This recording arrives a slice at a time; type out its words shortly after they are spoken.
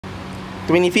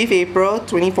25th April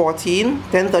 2014,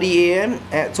 10:30 a.m.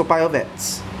 at Toa Payoh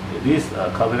Vets. This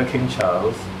Cavalier King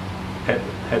Charles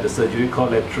had a surgery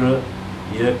called lateral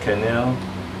ear canal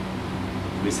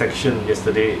resection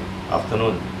yesterday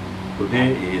afternoon.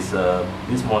 Today is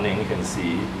this morning. You can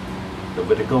see the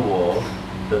vertical wall,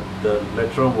 the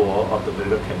lateral wall of the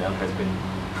vertical canal has been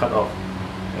cut off,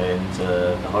 and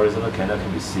the horizontal canal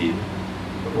can be seen.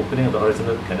 The opening of the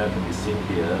horizontal canal can be seen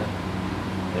here,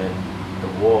 and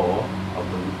the wall of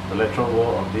the lateral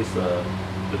wall of this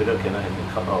vertical canal has been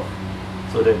cut off,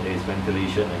 so that there is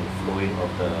ventilation and flowing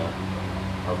of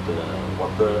the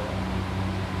water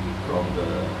from the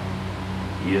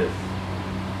ears.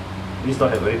 These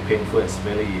dogs have very painful and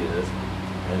smelly ears,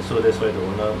 and so that's why the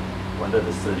owner wanted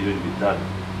the surgery to be done.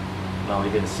 Now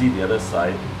you can see the other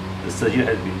side. The surgery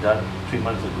has been done 3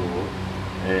 months ago,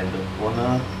 and the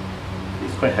owner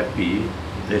is quite happy.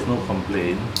 There is no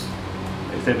complaint,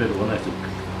 except that the owner has to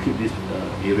keep this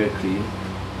area clean.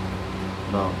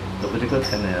 Now the vertical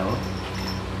canal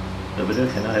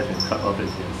has been cut off, as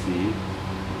you can see.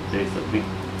 There is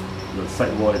the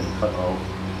side wall has been cut off,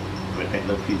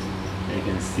 rectangular piece. And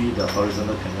you can see the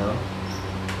horizontal canal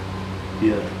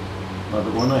here. Now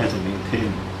the owner has to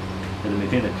maintain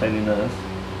the cleanliness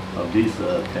of this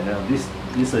canal. This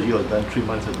surgery was done 3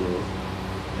 months ago,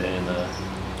 and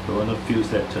the owner feels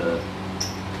that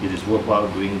it is worthwhile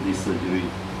doing this surgery.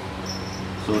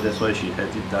 So that's why she had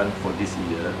it done for this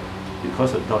year,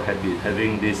 because the dog had been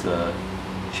having this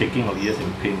shaking of ears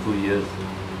and painful ears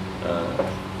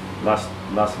last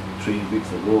 3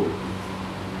 weeks ago,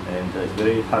 and it's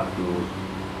very hard to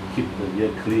keep the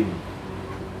ear clean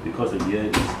because the ear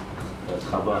is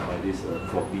covered by this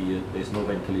floppy ear. There is no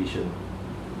ventilation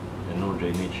and no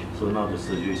drainage. So now the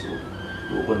surgery is to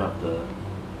open up the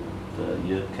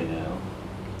ear canal.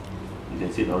 You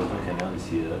can see the horizontal canal is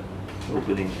here,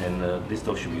 opening, and this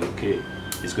dog should be okay.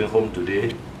 It's going home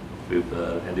today with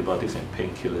antibiotics and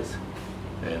painkillers,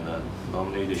 and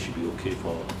normally they should be okay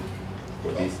for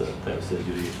this type of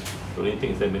surgery. The only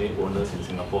thing is that many owners in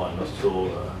Singapore are not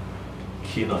so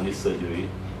keen on this surgery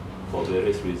for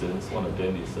various reasons. One of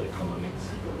them is economics.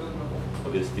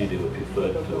 Obviously, they would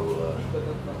prefer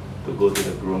to go to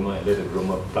the groomer and let the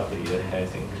groomer pluck the ear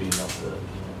hairs and clean up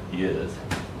the ears,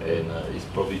 and it's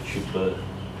probably cheaper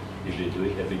if they do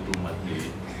it every 2 months.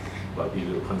 But if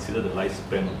you consider the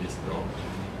lifespan of this dog,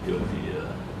 it will be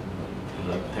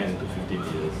like 10 to 15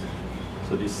 years.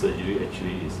 So this surgery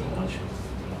actually is much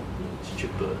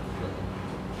cheaper,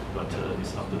 but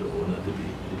it's up to the owner to be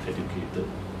educated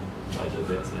by the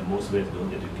vets, and most vets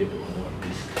don't educate the owner on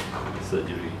this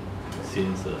surgery,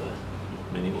 since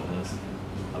many owners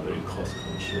are very cost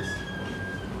conscious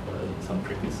in some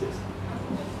practices,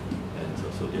 and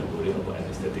so they are worried about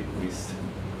anesthetic risk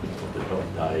of the dog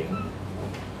dying.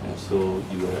 And so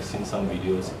you will have seen some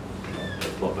videos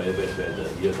at Toa Payoh Vet where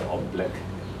the ears are all black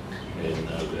and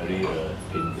very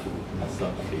painful in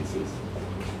some cases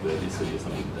where this surgery is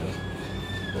not being done.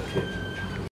 Okay.